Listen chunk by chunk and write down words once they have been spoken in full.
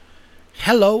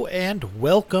Hello and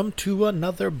welcome to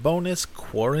another bonus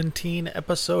quarantine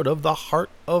episode of the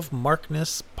Heart of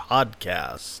Markness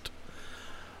podcast.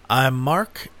 I'm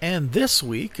Mark, and this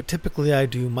week, typically I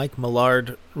do Mike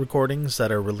Millard recordings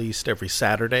that are released every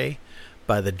Saturday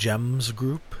by the Gems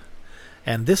group.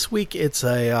 And this week it's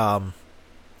I'm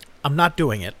not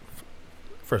doing it,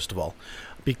 first of all,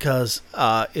 because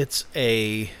it's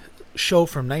a show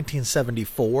from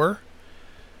 1974,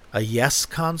 a Yes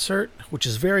concert, which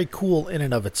is very cool in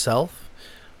and of itself,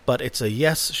 but it's a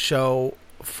Yes show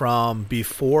from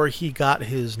before he got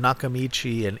his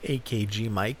Nakamichi and AKG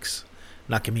mics,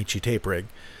 Nakamichi tape rig.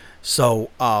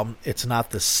 So it's not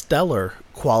the stellar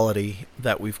quality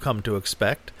that we've come to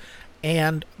expect,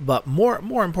 but more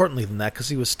importantly than that, because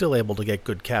he was still able to get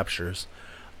good captures,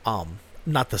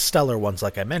 not the stellar ones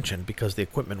like I mentioned, because the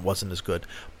equipment wasn't as good,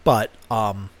 but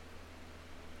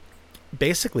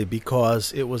basically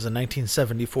because it was a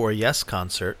 1974 Yes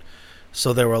concert,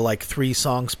 so there were like 3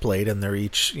 songs played, and they're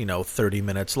each 30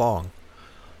 minutes long.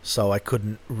 So I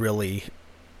couldn't really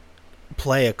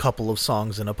play a couple of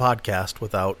songs in a podcast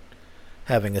without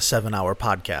having a 7-hour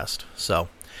podcast. So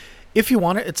if you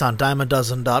want it, it's on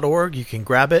dimeadozen.org. You can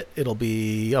grab it. It'll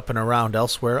be up and around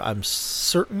elsewhere. I'm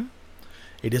certain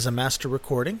it is a master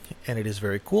recording, and it is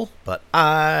very cool, but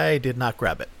I did not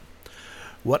grab it.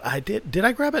 What I did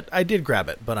I grab it? I did grab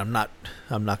it, but I'm not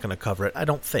going to cover it. I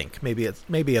don't think. Maybe at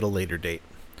a later date.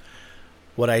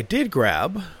 What I did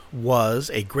grab was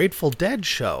a Grateful Dead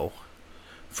show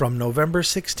from November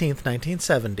 16th,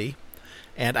 1970,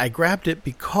 and I grabbed it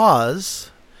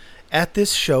because at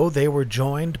this show they were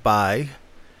joined by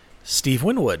Steve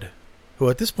Winwood, who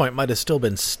at this point might have still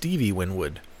been Stevie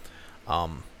Winwood. I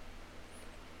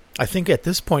think at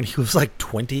this point he was like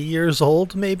 20 years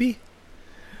old, maybe.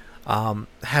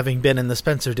 Having been in the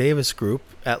Spencer Davis group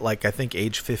at I think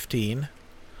age 15,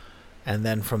 and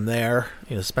then from there,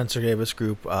 Spencer Davis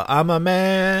group, I'm a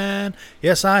man,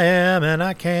 yes I am, and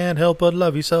I can't help but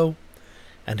love you so.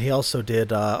 And he also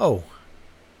did,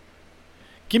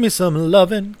 give me some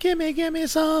lovin', give me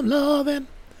some lovin',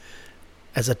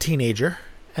 as a teenager.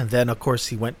 And then of course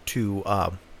he went to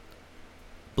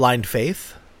Blind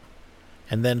Faith,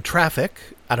 and then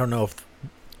Traffic. I don't know if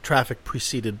Traffic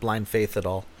preceded Blind Faith at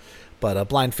all. But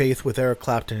Blind Faith with Eric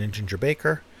Clapton and Ginger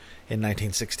Baker in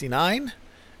 1969.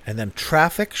 And then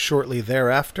Traffic shortly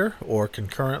thereafter, or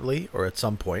concurrently, or at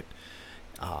some point.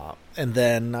 And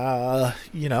then,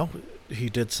 he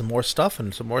did some more stuff.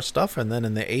 And then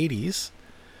in the 80s,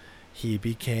 he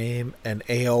became an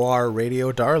AOR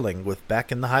radio darling with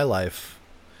Back in the High Life.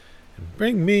 And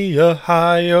Bring Me a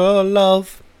Higher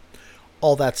Love.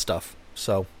 All that stuff.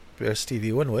 So, there's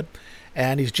Stevie Winwood.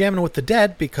 And he's jamming with the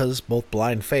Dead because both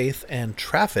Blind Faith and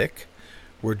Traffic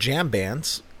were jam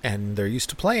bands, and they're used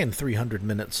to playing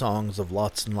 300-minute songs of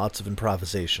lots and lots of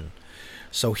improvisation.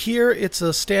 So here it's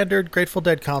a standard Grateful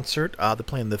Dead concert. They're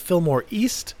playing the Fillmore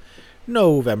East,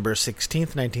 November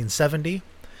 16th, 1970.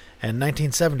 And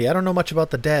 1970, I don't know much about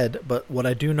the Dead, but what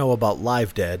I do know about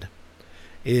Live Dead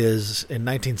is in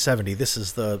 1970, this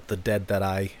is the Dead that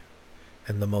I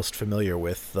am the most familiar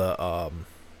with. The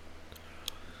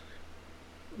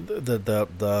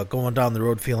Going Down the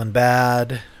Road Feelin'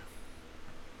 Bad,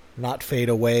 Not Fade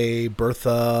Away,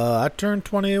 Bertha, I Turned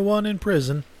 21 in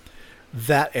Prison,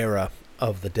 that era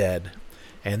of the Dead.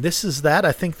 And this is that.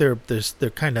 I think they're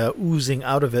kind of oozing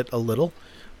out of it a little,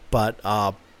 but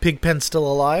Pigpen's still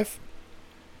alive.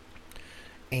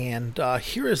 And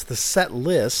here is the set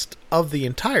list of the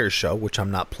entire show, which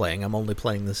I'm not playing. I'm only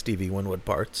playing the Stevie Winwood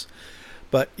parts.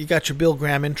 But you got your Bill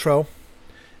Graham intro,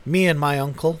 Me and My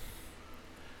Uncle,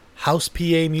 House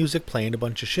PA music playing a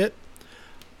bunch of shit,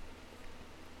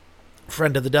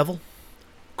 Friend of the Devil,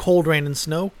 Cold Rain and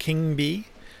Snow, King Bee,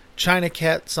 China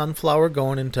Cat, Sunflower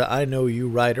going into I Know You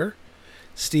Rider.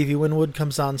 Stevie Winwood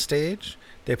comes on stage.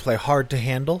 They play Hard to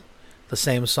Handle, the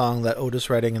same song that Otis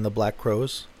Redding and the Black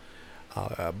Crowes.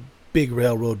 Big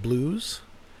Railroad Blues,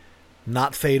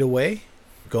 Not Fade Away,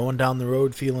 Going Down the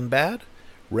Road Feelin' Bad,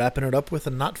 wrapping it up with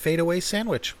a Not Fade Away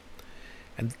sandwich.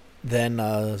 And then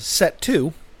set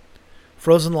 2,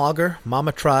 Frozen Lager,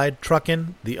 Mama Tried,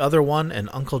 Truckin', The Other One, and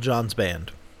Uncle John's Band.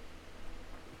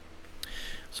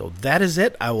 So that is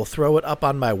it. I will throw it up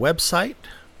on my website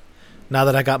now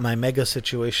that I got my mega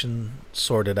situation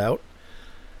sorted out.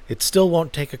 It still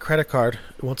won't take a credit card.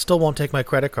 Still won't take my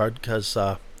credit card because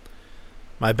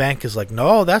my bank is like,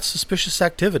 no, that's suspicious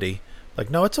activity.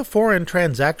 Like, no, it's a foreign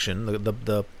transaction.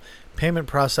 The payment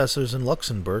processor's in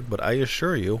Luxembourg, but I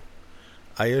assure you.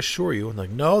 And like,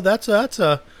 no, that's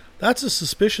a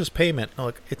suspicious payment. No,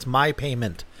 like, it's my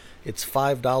payment. It's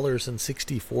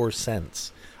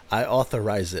 $5.64. I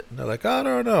authorize it. And they're like, I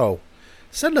don't know.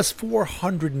 Send us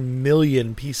 400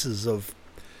 million pieces of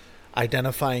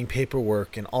identifying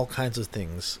paperwork and all kinds of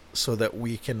things so that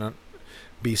we can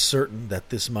be certain that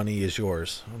this money is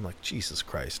yours. I'm like, Jesus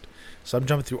Christ. So I'm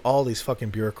jumping through all these fucking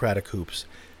bureaucratic hoops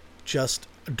just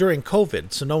during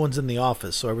COVID. So no one's in the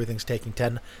office. So everything's taking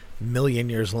 10 million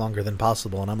years longer than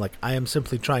possible. And I'm like, I am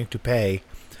simply trying to pay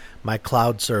my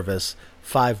cloud service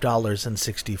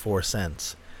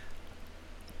 $5.64.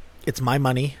 It's my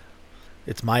money.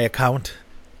 It's my account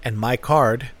and my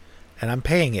card. And I'm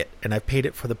paying it. And I've paid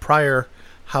it for the prior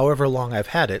however long I've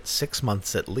had it, 6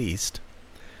 months at least,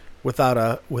 without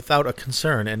a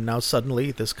concern. And now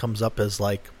suddenly this comes up as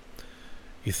like,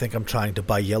 you think I'm trying to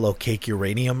buy yellow cake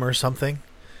uranium or something?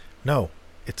 No,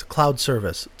 it's a cloud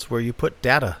service. It's where you put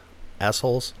data,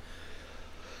 assholes.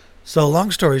 So long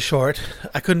story short,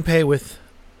 I couldn't pay with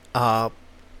my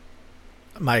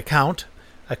account.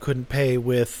 I couldn't pay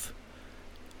with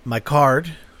my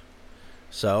card.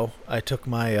 So I took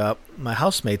my my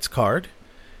housemate's card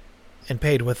and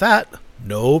paid with that.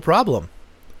 No problem.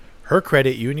 Her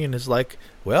credit union is like,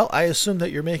 well, I assume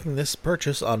that you're making this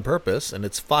purchase on purpose, and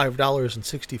it's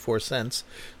 $5.64,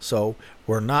 so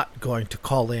we're not going to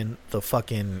call in the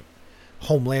fucking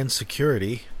Homeland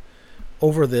Security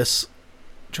over this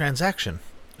transaction.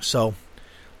 So,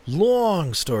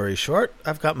 long story short,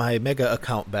 I've got my mega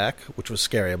account back, which was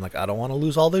scary. I'm like, I don't want to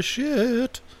lose all this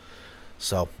shit.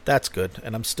 So, that's good,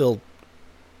 and I'm still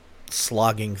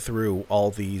slogging through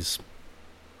all these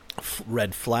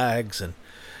red flags and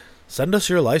send us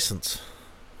your license.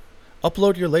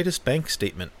 Upload your latest bank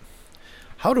statement.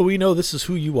 How do we know this is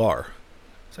who you are?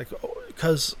 It's like,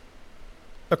 because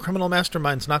a criminal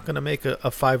mastermind's not going to make a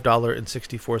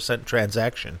 $5.64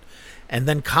 transaction and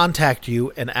then contact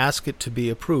you and ask it to be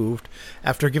approved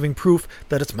after giving proof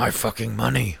that it's my fucking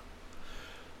money.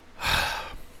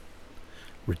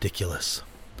 Ridiculous.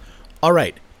 All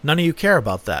right, none of you care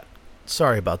about that.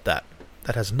 Sorry about that.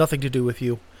 That has nothing to do with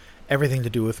you, everything to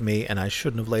do with me, and I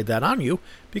shouldn't have laid that on you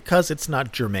because it's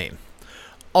not germane.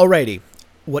 Alrighty,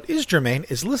 what is germane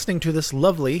is listening to this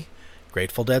lovely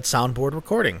Grateful Dead soundboard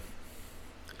recording.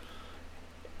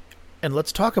 And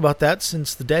let's talk about that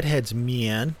since the Deadheads,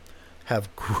 man, have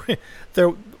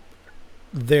they're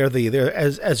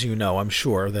as you know, I'm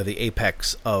sure, they're the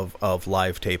apex of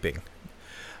live taping.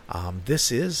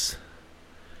 This is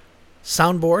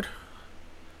soundboard,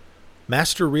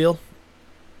 master reel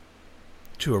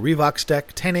to a Revox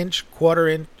deck, 10-inch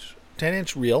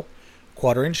reel,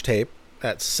 quarter-inch tape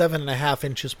at 7.5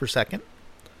 inches per second,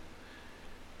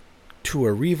 to a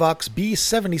Revox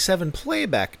B77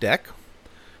 playback deck,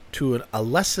 to an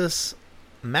Alesis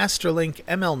Masterlink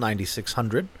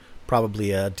ML9600, probably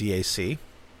a DAC,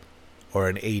 or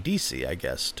an ADC, I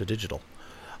guess, to digital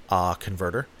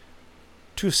converter,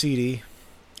 to CD,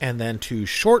 and then to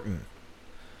Shorten,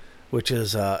 which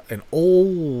is an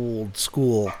old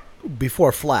school,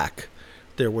 before FLAC,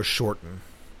 there was Shorten.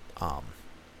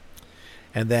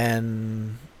 And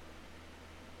then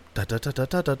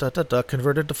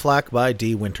converted to FLAC by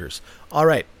D. Winters. All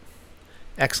right.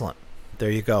 Excellent.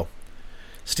 There you go.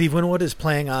 Steve Winwood is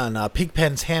playing on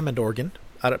Pigpen's Hammond organ.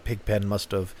 Pigpen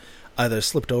must have either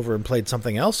slipped over and played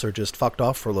something else or just fucked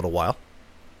off for a little while.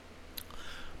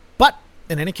 But,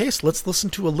 in any case, let's listen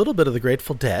to a little bit of the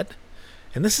Grateful Dead.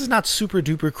 And this is not super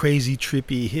duper crazy,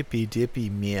 trippy, hippy dippy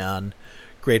man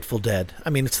Grateful Dead. I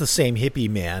mean, it's the same hippie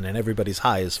man and everybody's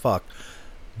high as fuck.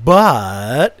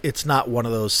 But it's not one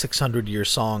of those 600-year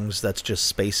songs that's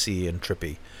just spacey and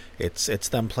trippy. It's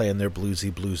them playing their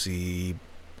bluesy,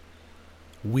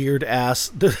 weird-ass...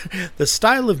 The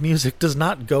style of music does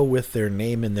not go with their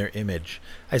name and their image.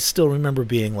 I still remember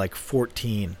being like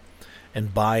 14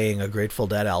 and buying a Grateful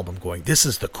Dead album going, this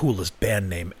is the coolest band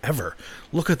name ever.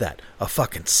 Look at that. A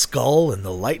fucking skull and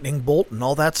the lightning bolt and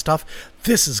all that stuff.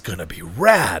 This is going to be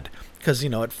rad. Because,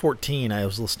 at 14, I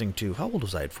was listening to... How old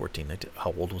was I at 14?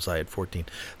 How old was I at 14?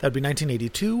 That would be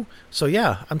 1982. So,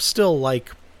 yeah, I'm still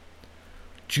like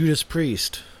Judas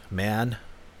Priest, man.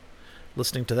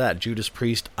 Listening to that. Judas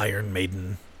Priest, Iron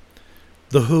Maiden.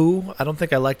 The Who. I don't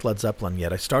think I liked Led Zeppelin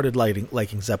yet. I started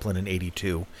liking Zeppelin in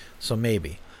 82, so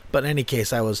maybe. But in any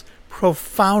case, I was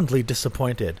profoundly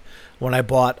disappointed when I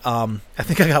bought... I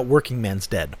think I got Working Man's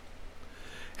Dead.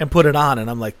 And put it on, and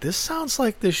I'm like, this sounds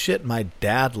like this shit my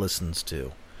dad listens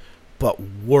to, but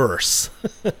worse.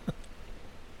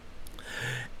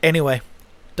 Anyway,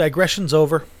 digression's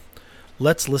over.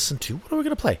 Let's listen to, what are we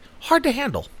going to play? Hard to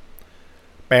Handle.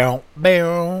 Bow,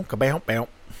 bow, ka-bow, bow.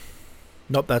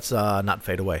 Nope, that's not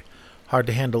Fade Away. Hard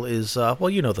to Handle is, well,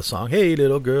 you know the song. Hey,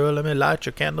 little girl, let me light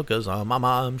your candle, because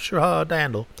I'm sure hard to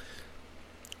handle.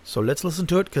 So let's listen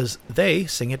to it, because they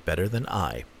sing it better than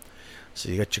I. So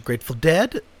you got your Grateful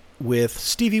Dead with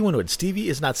Stevie Winwood. Stevie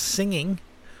is not singing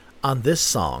on this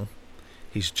song.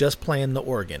 He's just playing the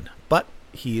organ. But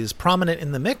he is prominent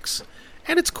in the mix,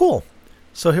 and it's cool.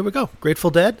 So here we go. Grateful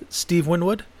Dead, Steve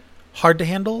Winwood, Hard to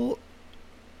Handle,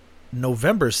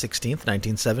 November 16th,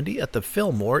 1970, at the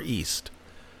Fillmore East.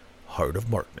 Heart of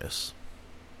Markness.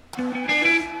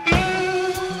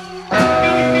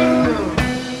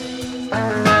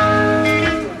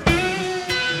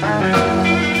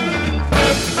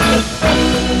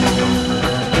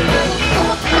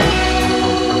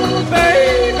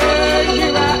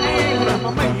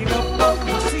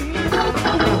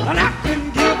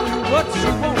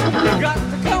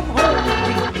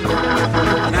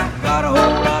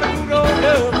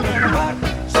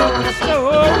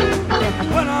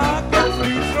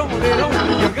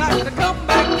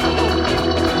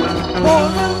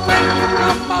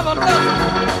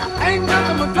 Ain't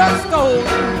nothing but drugstore.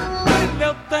 Pretty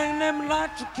little thing, them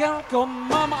lights you can't go,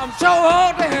 mama. I'm so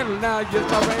hard to handle now,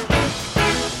 yes, I am.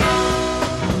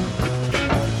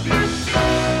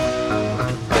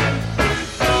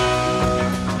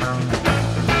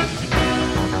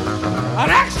 An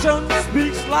action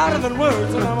speaks louder than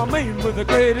words, and I'm a man with a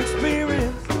great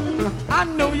experience. I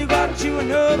know you got you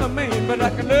another man, but I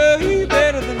can love you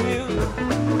better than him.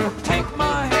 Take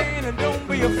my hand and don't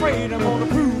be afraid. I'm gonna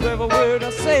prove every word I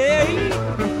say.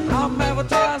 I'm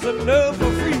advertising love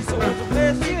for free, so it's the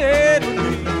best you had with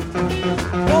me.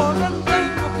 More than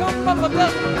things will come from a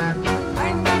dozen.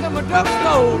 Ain't nothing but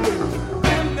drugstore.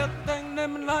 Ain't nothing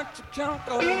them like to count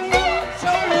on.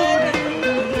 So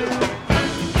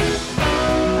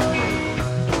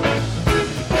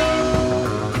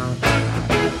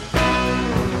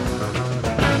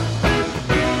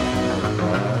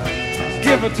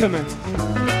give it to me.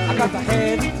 I got the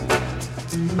head.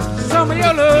 Some of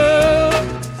your love.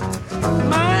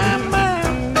 My, my.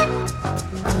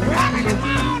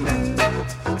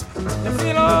 You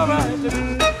feel alright.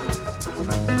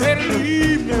 Better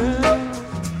leave now.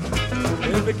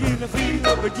 Begin to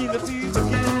feel, begin to feel,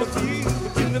 begin to feel,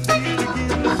 begin to feel, begin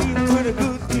to feel pretty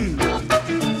good too.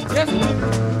 Yes,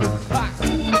 back.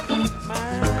 My.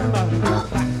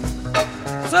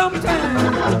 Sometimes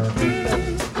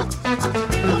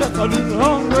just a little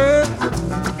hungry.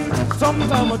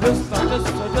 Sometimes I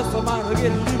just about to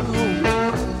get a little hungry.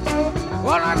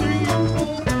 What I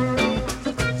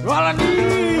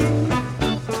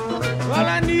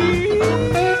need,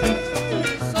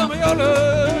 some of your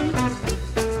love.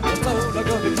 That's all I'm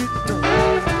gonna get.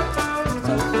 That's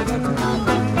all I'm gonna get.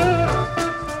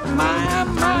 My,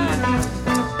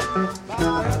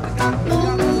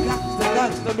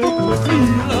 got to make me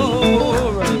feel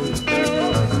alright.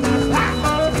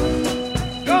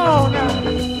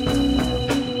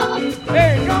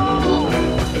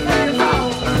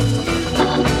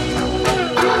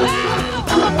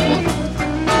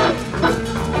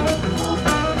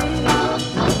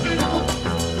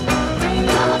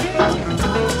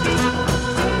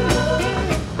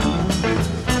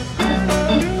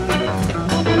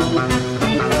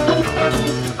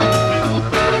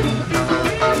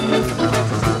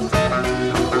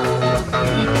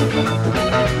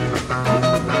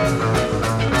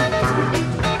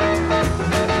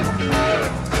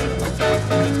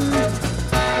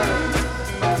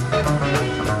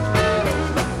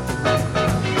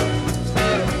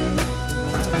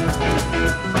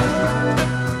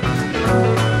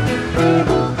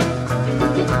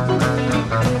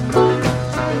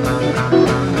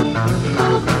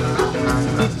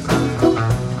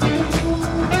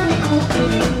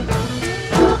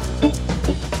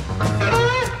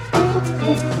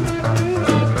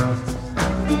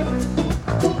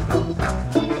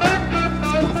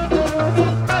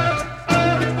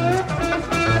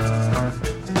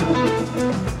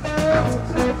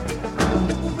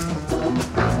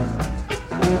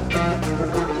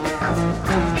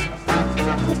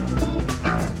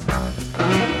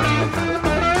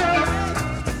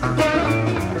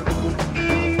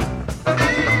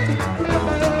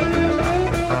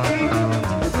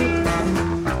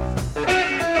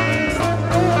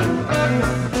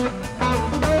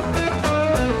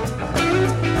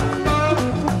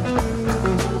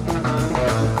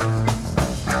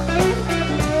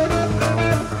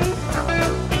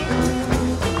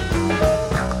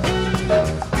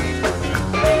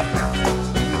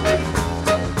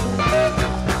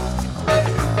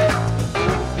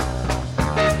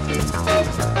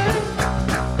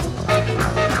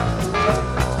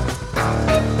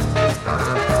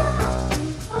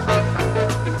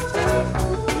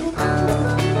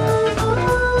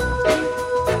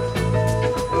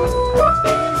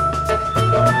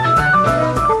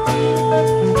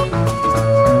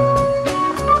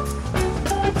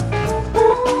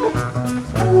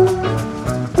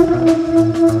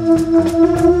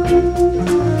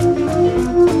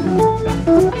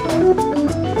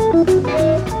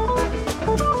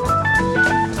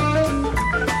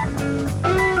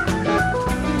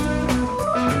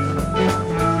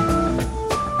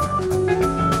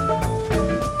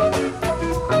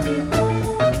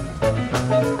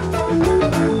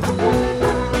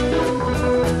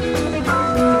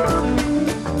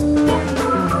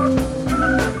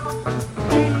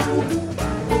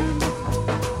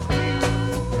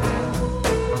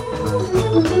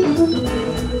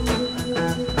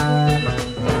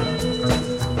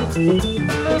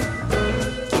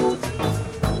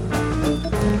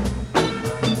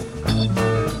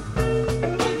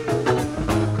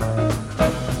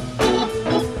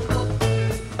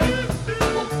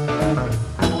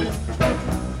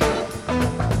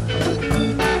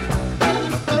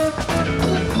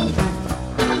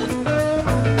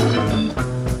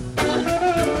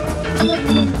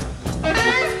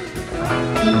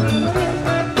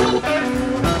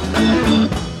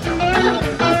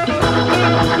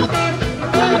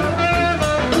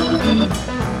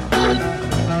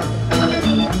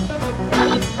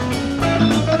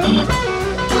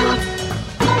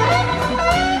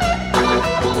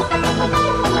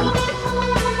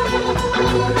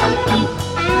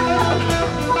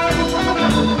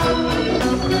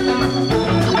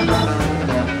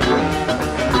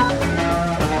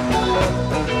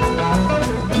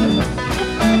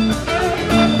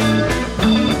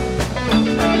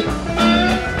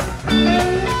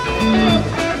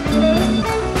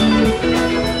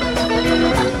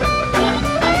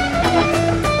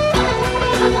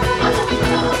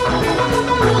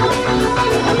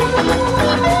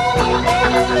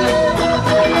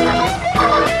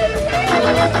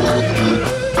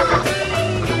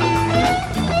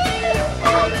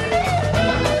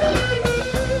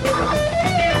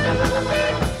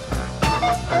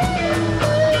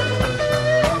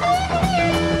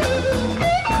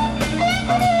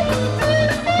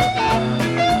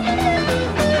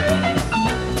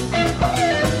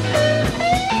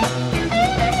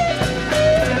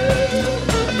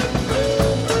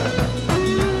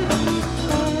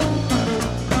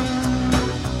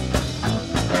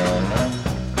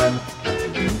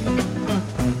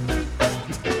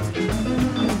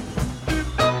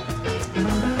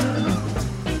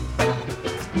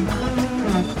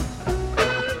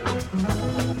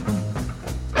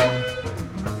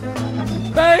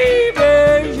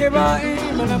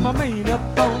 my Maine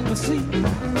up on the sea.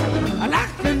 And I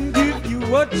can give you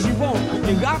what you want, but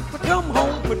you got to come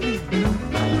home for me.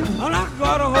 And I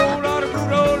got a whole lot of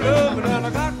good old loving, and I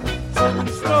got something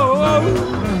to store.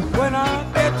 When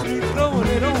I get you throwing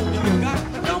it on, you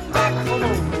got to come back for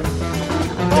more.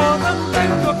 For them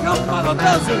things will come by the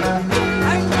dozen,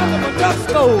 ain't nothing but dust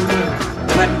gold.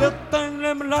 Pretty little thing,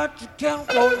 let me light your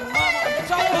count, Lord, mama,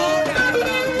 it's all down.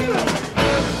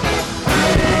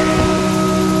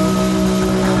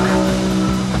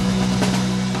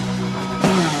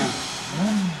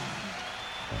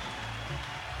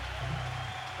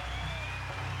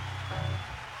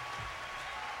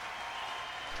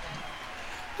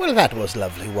 Well, that was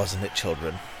lovely, wasn't it,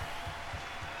 children?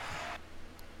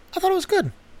 I thought it was good.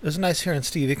 It was nice hearing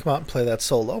Stevie come out and play that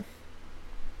solo.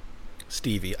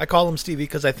 Stevie. I call him Stevie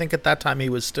because I think at that time he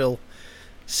was still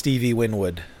Stevie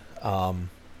Winwood. Because,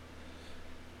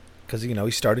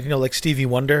 he started, like Stevie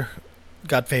Wonder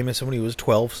got famous when he was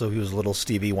 12, so he was little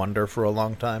Stevie Wonder for a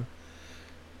long time.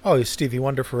 Oh, he's Stevie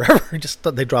Wonder forever.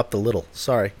 They dropped the little.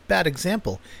 Sorry. Bad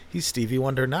example. He's Stevie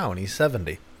Wonder now, and he's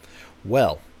 70.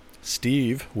 Well,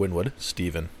 Steve Winwood,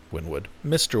 Stephen Winwood,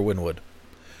 Mr. Winwood,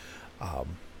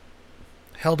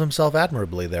 held himself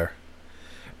admirably there.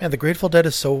 Man, the Grateful Dead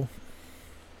is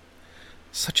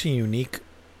such a unique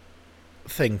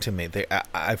thing to me.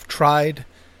 I've tried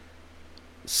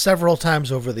several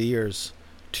times over the years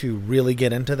to really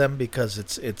get into them because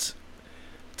it's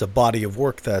a body of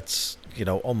work that's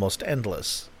almost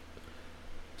endless.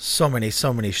 So many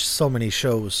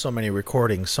shows, so many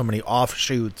recordings, so many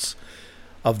offshoots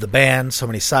of the band, so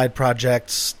many side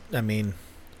projects. I mean,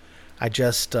 I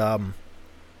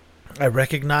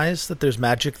recognize that there's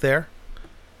magic there.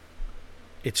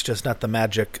 It's just not the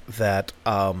magic that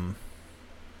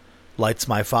lights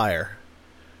my fire.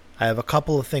 I have a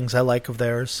couple of things I like of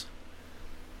theirs.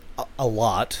 A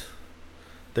lot.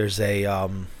 There's a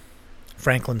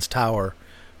Franklin's Tower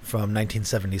from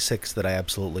 1976 that I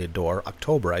absolutely adore.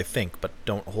 October, I think, but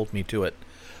don't hold me to it.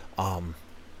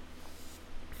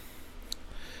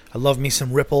 I love me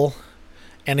some Ripple.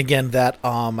 And again, that,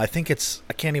 I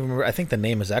can't even remember, I think the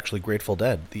name is actually Grateful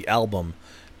Dead. The album,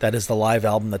 that is the live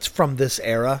album that's from this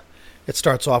era. It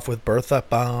starts off with Bertha,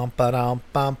 bum, ba-dum,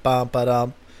 bum, bum,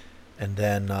 ba-dum, and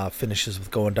then finishes with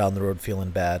Going Down the Road Feeling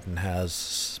Bad and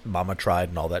has Mama Tried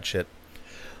and all that shit.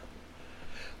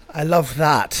 I love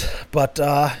that, but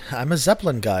I'm a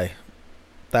Zeppelin guy.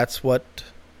 That's what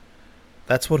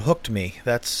hooked me.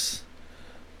 That's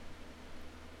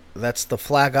the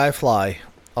flag I fly.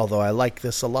 Although I like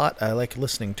this a lot, I like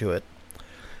listening to it.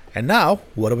 And now,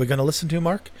 what are we going to listen to,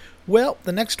 Mark? Well,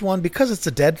 the next one, because it's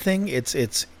a Dead thing, it's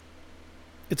just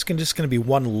going to be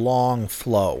one long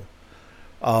flow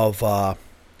of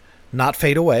Not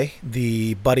Fade Away,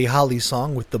 the Buddy Holly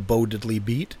song with the Bo Diddley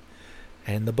beat.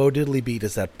 And the Bo Diddley beat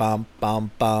is that bum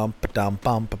bum bum ba-dum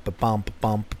bum ba-bum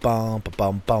bum bum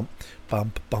bum bum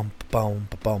bum bum bum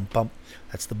bum bum.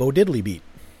 That's the Bo Diddley beat.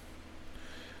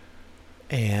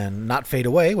 And Not Fade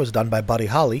Away was done by Buddy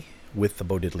Holly with the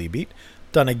Bo Diddley beat,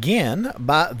 done again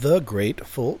by the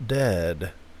Grateful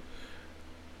Dead.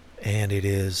 And it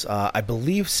is, I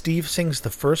believe Steve sings the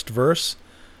first verse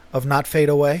of Not Fade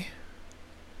Away,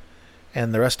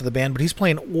 and the rest of the band, but he's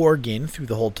playing organ through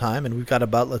the whole time, and we've got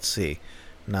about,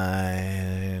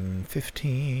 9,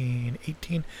 15,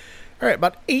 18... All right,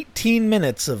 about 18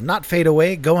 minutes of Not Fade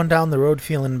Away, Going Down the Road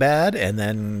Feeling Bad, and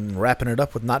then wrapping it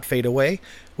up with Not Fade Away,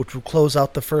 which will close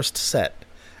out the first set.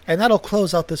 And that'll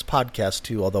close out this podcast,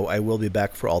 too, although I will be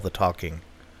back for all the talking.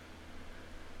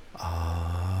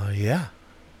 Yeah.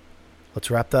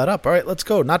 Let's wrap that up. All right, let's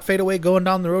go. Not Fade Away, Going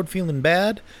Down the Road Feeling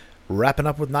Bad, wrapping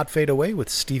up with Not Fade Away with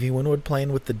Stevie Winwood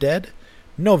playing with the Dead,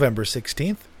 November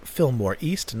 16th, Fillmore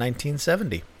East,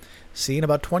 1970. See you in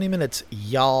about 20 minutes,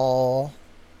 y'all.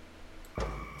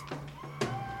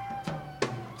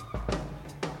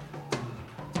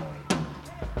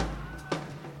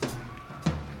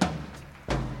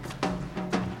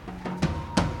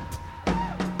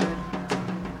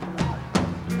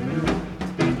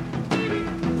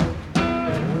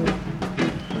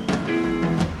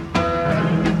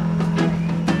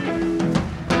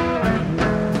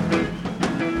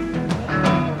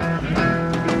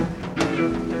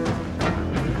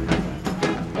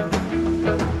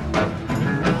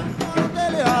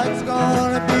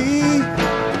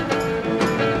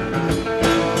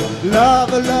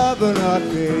 Love will not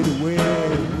fade away.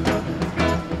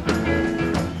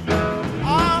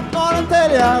 I'm gonna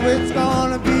tell you how it's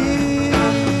gonna be.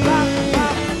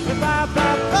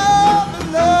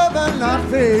 Love will not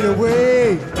fade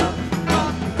away.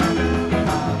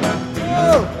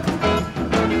 Oh.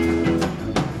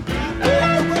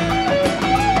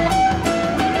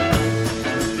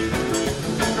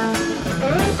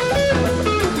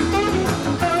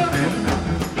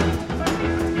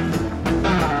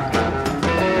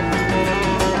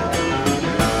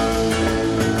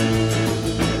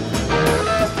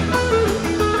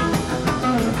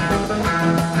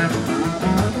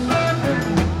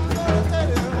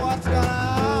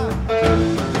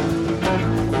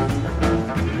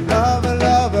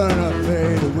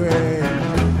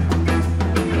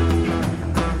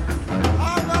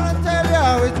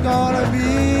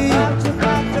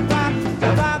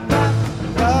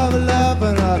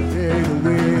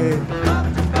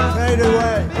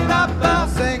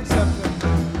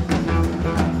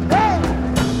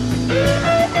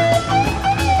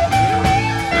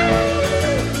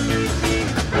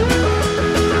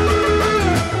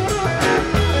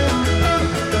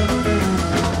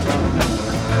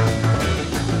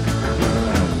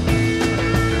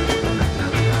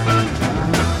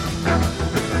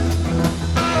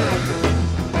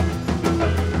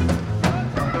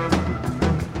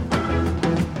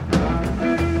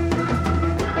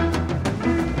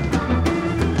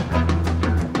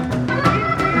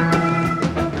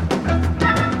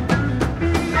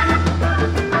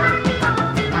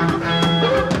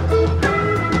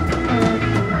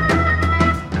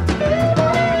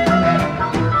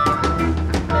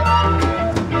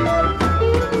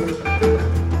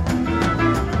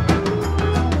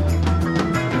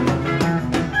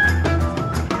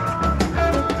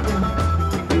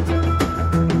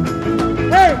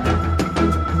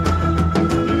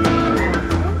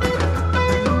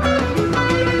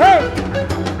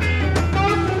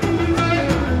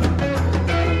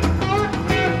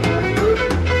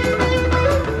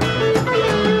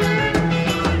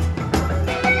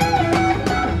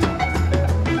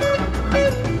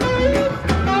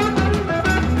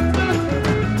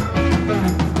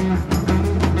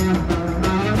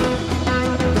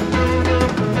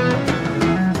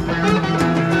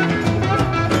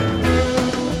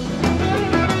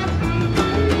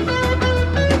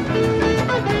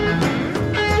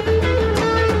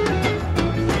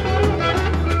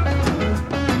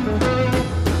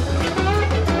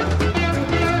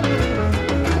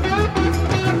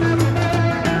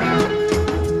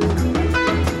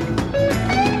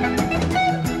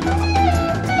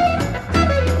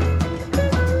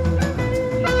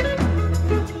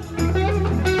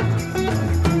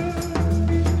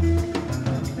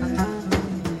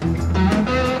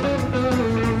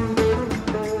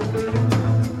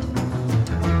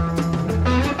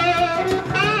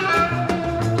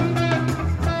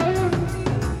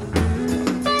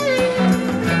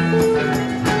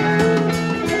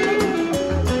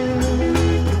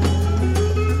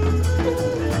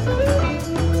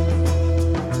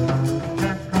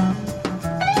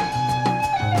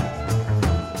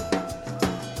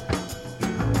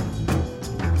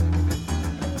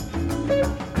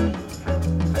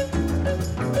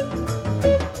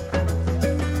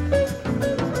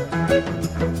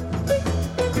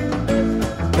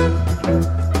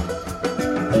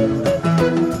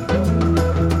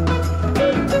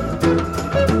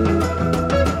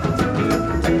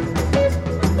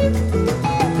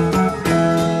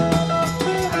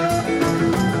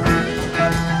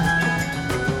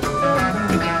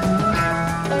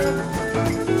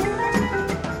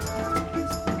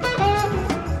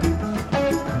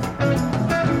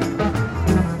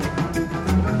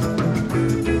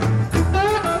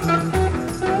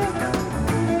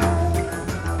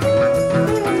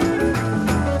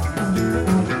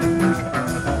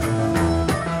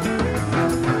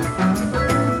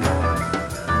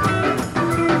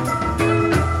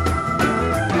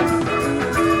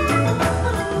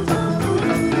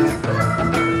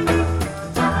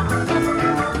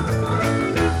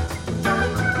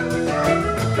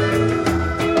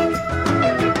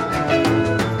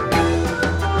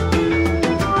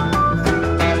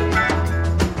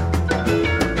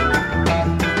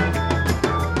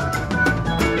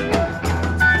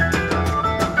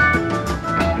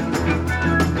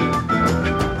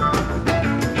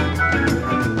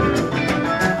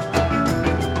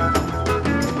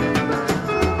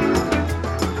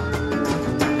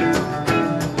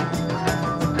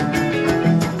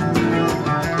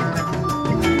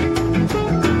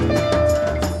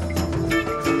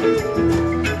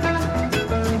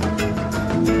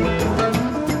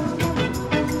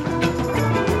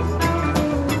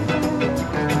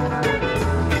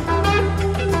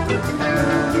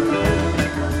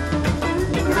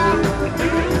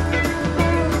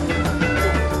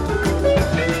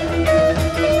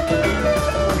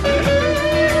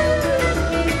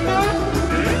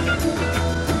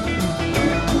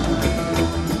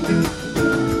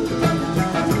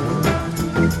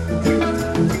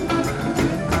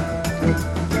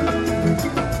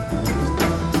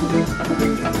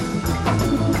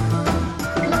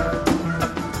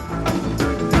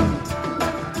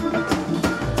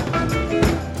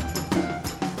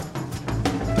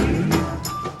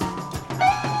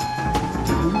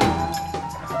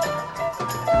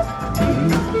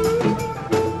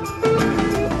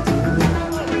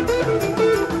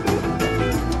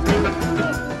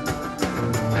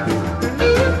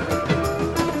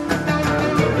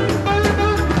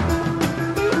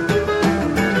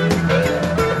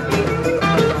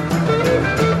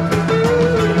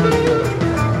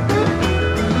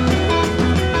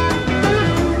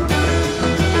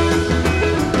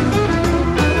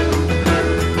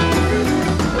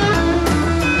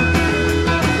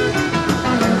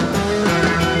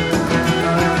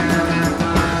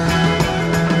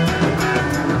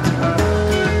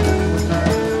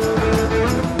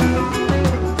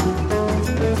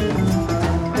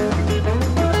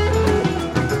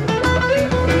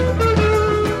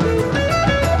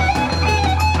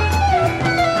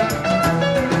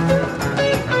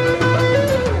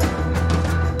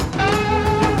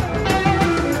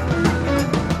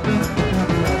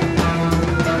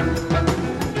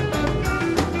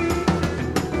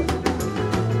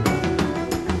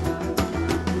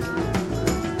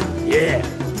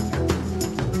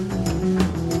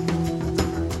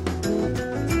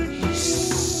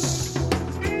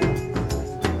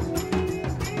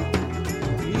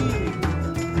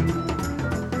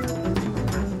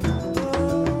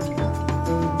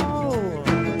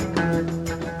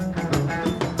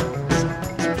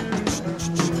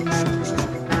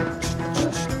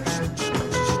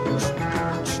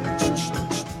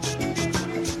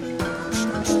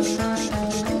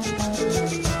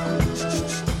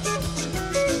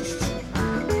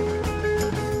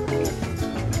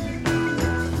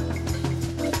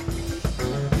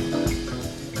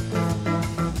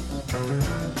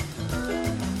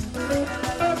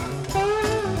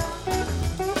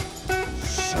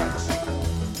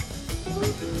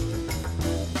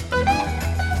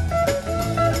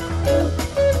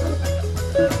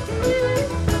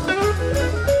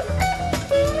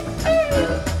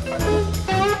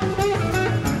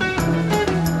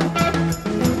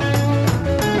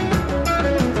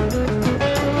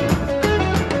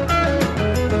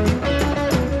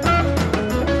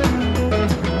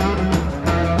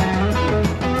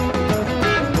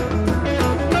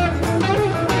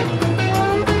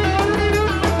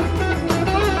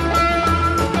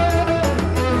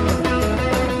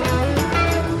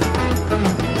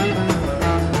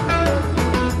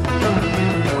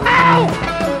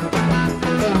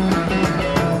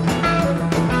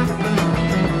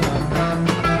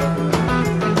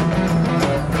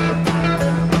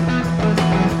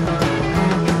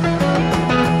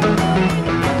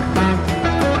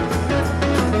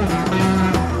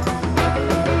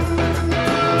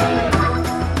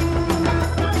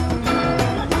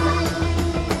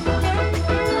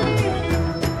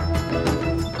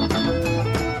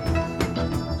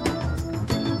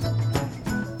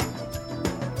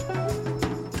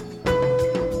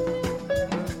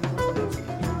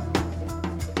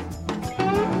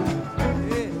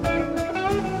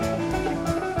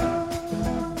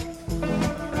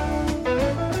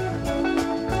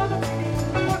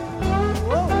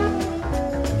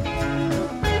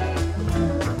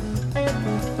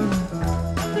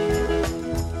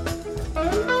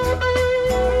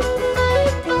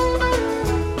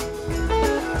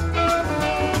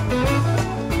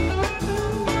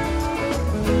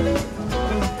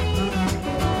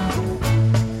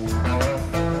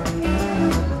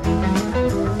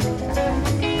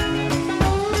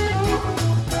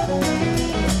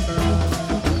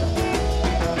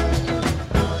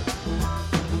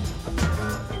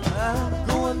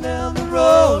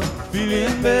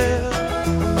 feeling bad.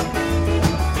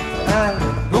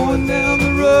 I'm going down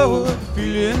the road,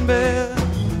 feeling bad.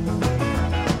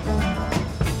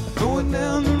 Going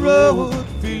down the road,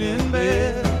 feeling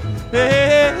bad.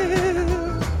 Hey,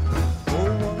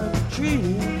 don't wanna be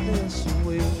treated this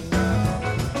way.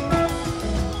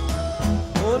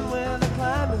 Going where the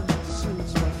climate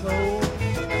suits my clothes.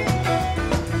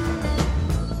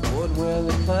 Going where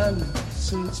the climate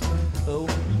suits my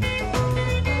clothes.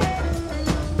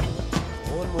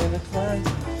 Going where the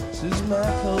climate suits my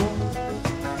clothes.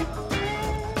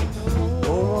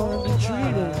 Don't wanna be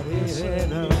treated this way.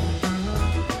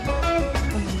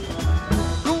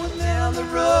 The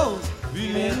road,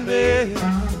 feeling bad.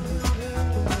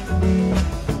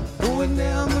 Going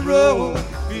down the road,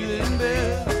 feeling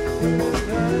bad.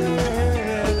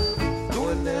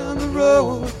 Going down the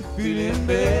road, feeling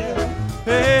bad.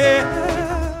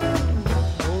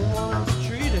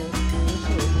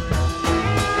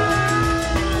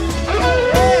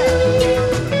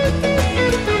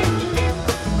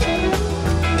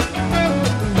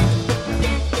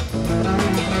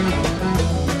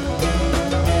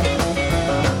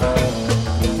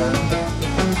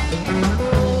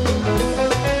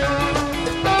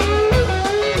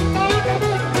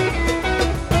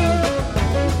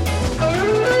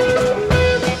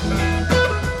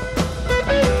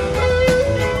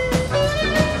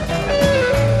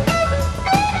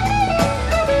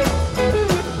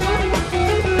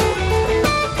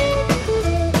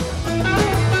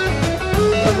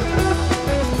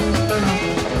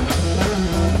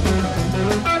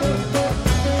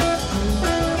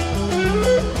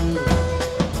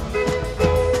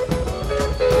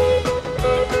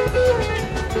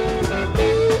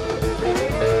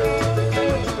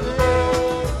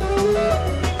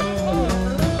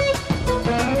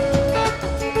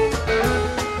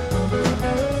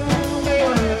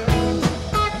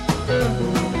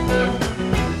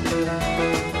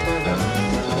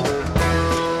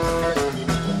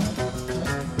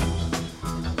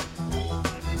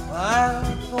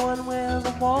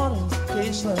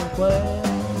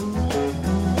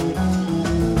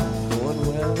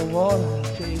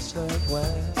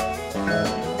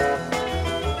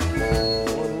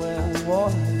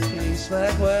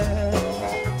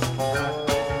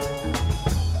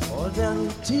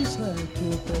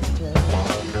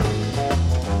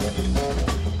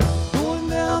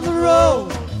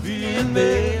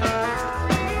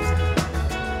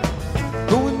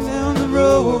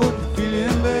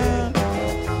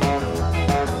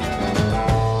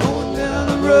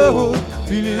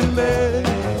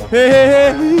 Hey,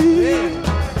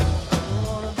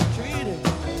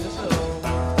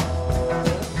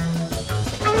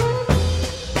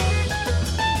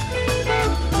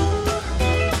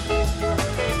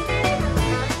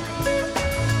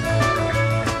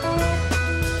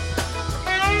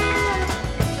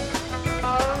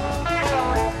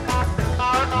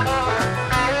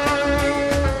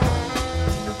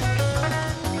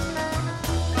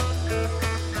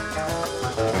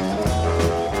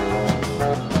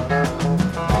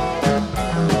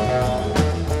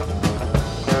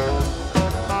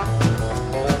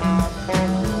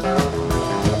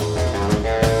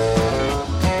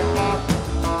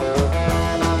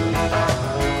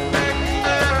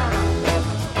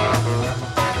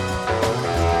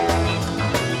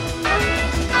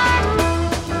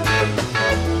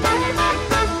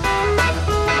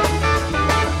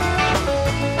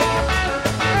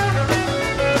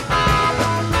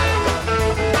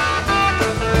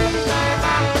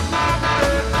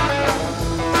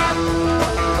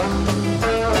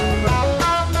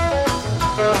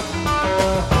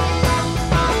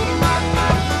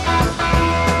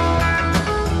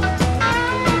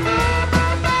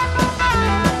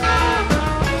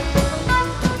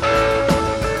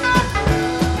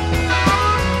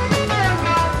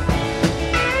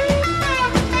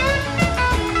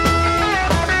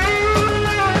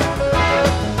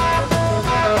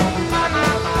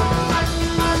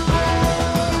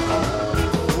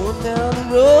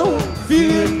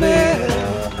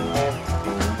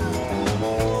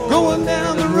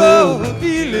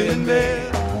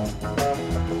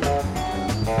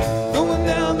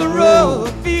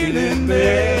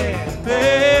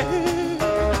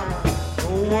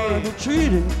 don't want to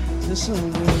treat it this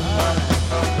way.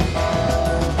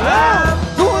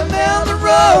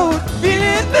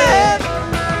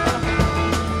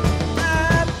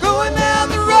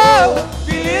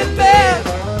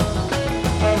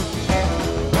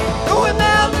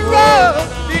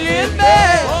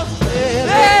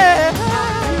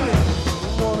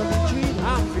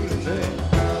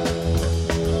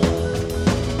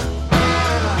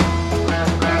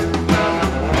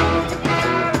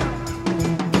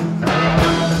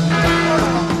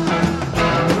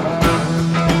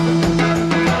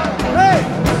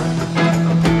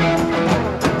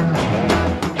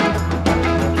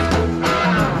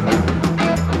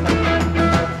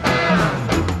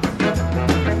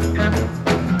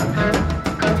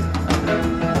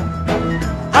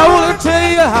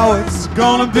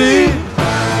 gonna be.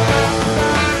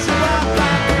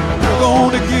 You're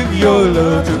gonna give your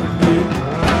love to me.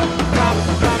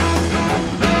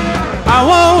 I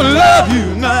won't love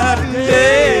you night and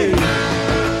day.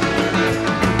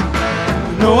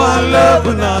 You know our love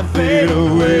will not fade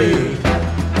away.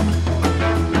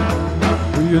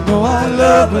 You know our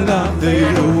love will not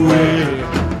fade away.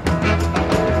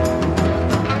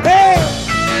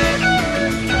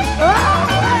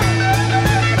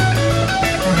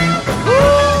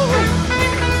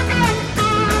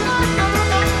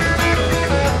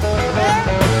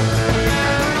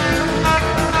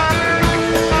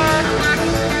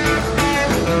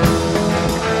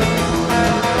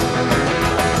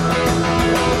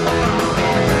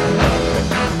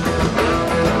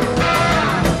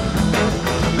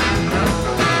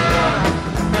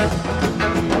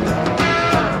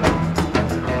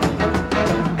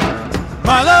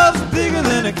 My love's bigger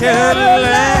than a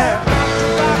Cadillac.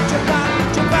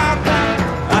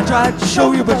 I tried to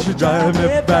show you, but you drive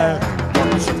me back.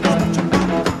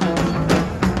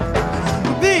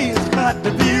 These got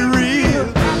to be real.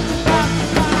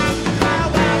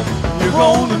 You're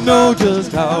gonna know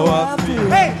just how I feel.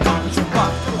 Hey!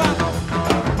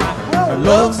 My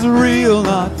love's real,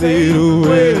 not fade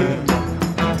away.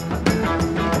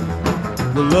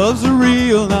 The love's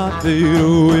real, not fade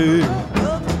away.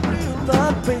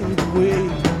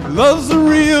 Love's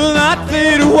real, not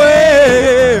fade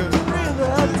away.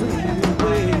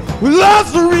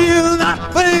 Love's real,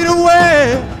 not fade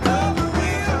away.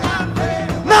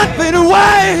 Not fade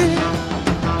away.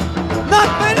 Not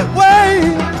fade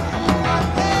away.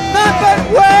 Not fade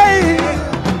away.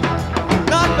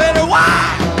 Not fade away.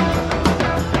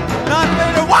 Not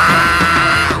fade away.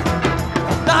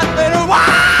 Not fade away.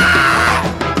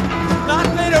 Not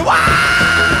fade away.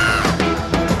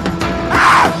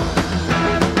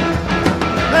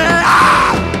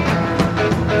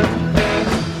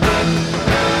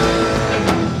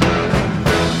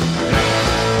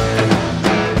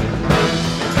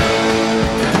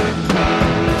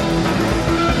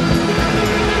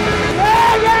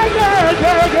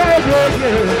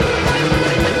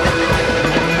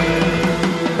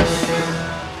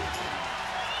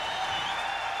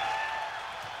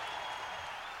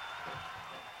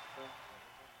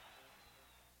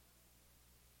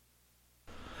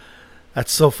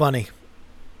 That's so funny.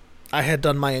 I had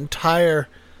done my entire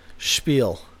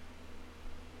spiel,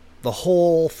 the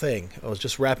whole thing. I was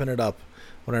just wrapping it up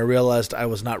when I realized I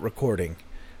was not recording.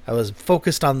 I was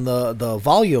focused on the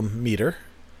volume meter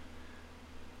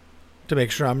to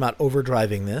make sure I'm not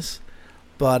overdriving this,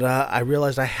 but I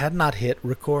realized I had not hit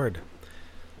record.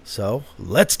 So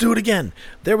let's do it again.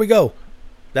 There we go.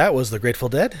 That was the Grateful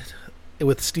Dead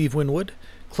with Steve Winwood,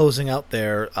 closing out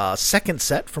their second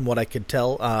set from what I could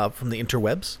tell from the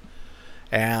interwebs.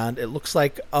 And it looks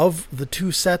like of the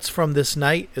two sets from this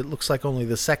night, it looks like only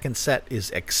the second set is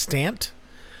extant.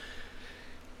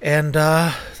 And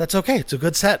that's okay. It's a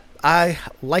good set. I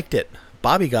liked it.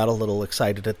 Bobby got a little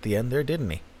excited at the end there, didn't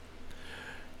he?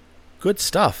 Good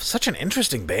stuff. Such an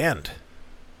interesting band.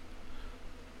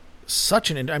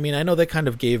 I mean, I know they kind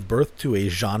of gave birth to a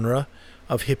genre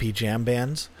of hippie jam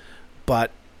bands,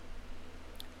 but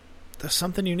there's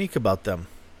something unique about them.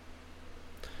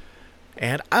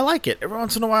 And I like it. Every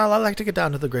once in a while, I like to get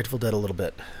down to the Grateful Dead a little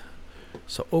bit.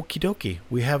 So, okie dokie.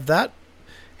 We have that.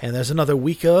 And there's another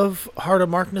week of Heart of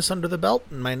Markness under the belt.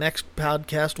 And my next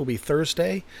podcast will be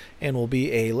Thursday and will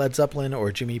be a Led Zeppelin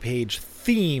or Jimmy Page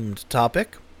themed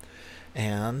topic.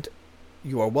 And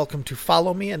you are welcome to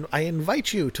follow me. And I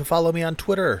invite you to follow me on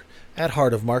Twitter at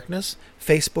Heart of Markness.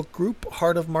 Facebook group,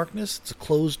 Heart of Markness. It's a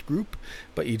closed group.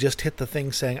 But you just hit the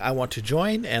thing saying, I want to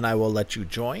join, and I will let you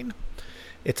join.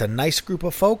 It's a nice group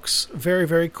of folks. Very,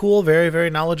 very cool. Very, very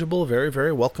knowledgeable. Very,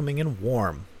 very welcoming and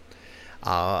warm.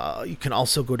 You can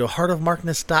also go to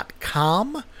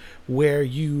heartofmarkness.com, where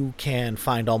you can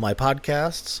find all my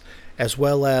podcasts, as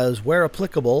well as, where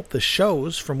applicable, the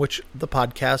shows from which the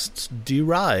podcasts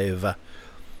derive.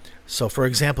 So, for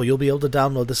example, you'll be able to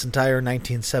download this entire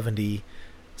 1970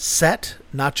 set,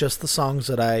 not just the songs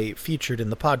that I featured in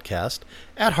the podcast,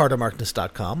 at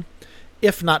heartofmarkness.com.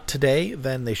 If not today,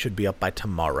 then they should be up by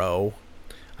tomorrow.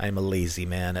 I am a lazy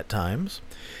man at times.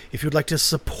 If you'd like to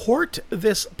support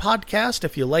this podcast,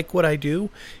 if you like what I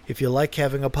do, if you like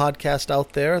having a podcast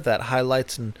out there that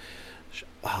highlights and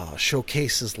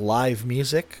showcases live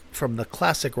music from the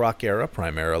classic rock era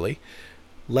primarily,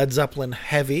 Led Zeppelin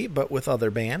heavy, but with other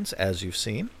bands, as you've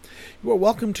seen, you are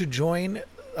welcome to join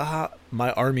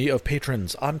my army of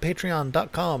patrons on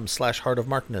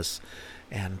patreon.com/heartofmarkness.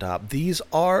 And these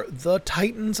are the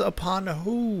titans upon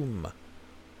whom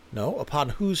No, upon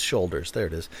whose shoulders? There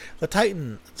it is. The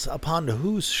Titans upon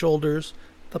whose shoulders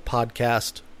the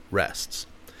podcast rests.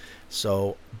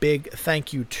 So, big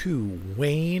thank you to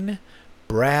Wayne,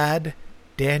 Brad,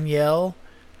 Danielle,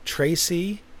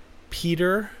 Tracy,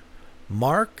 Peter,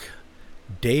 Mark,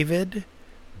 David,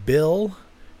 Bill,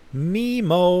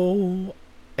 Nemo,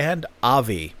 and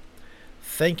Avi.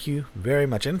 Thank you very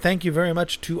much. And thank you very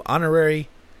much to honorary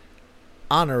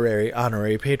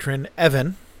patron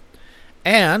Evan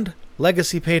and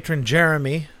legacy patron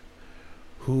Jeremy,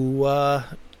 who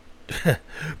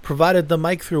provided the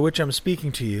mic through which I'm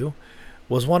speaking to you,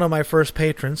 was one of my first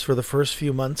patrons for the first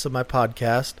few months of my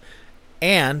podcast,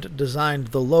 and designed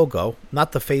the logo,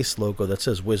 not the face logo that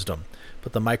says wisdom,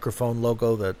 but the microphone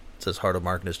logo that says Heart of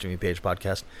Markness Jimmy Page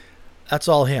Podcast. That's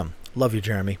all him. Love you,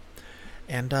 Jeremy.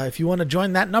 And if you want to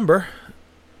join that number,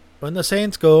 when the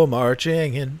saints go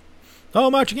marching in,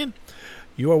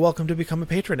 you are welcome to become a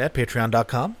patron at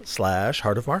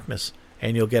patreon.com/Heart of Markness.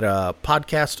 And you'll get a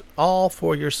podcast all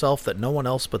for yourself that no one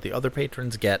else but the other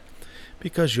patrons get,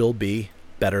 because you'll be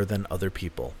better than other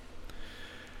people.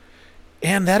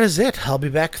 And that is it. I'll be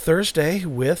back Thursday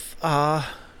with, I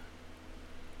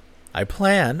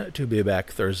plan to be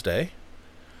back Thursday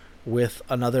with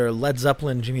another Led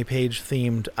Zeppelin Jimmy Page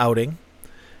themed outing.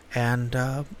 And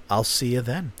I'll see you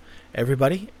then.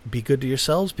 Everybody, be good to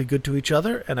yourselves, be good to each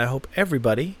other, and I hope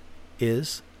everybody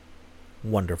is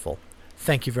wonderful.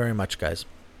 Thank you very much, guys.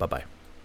 Bye-bye.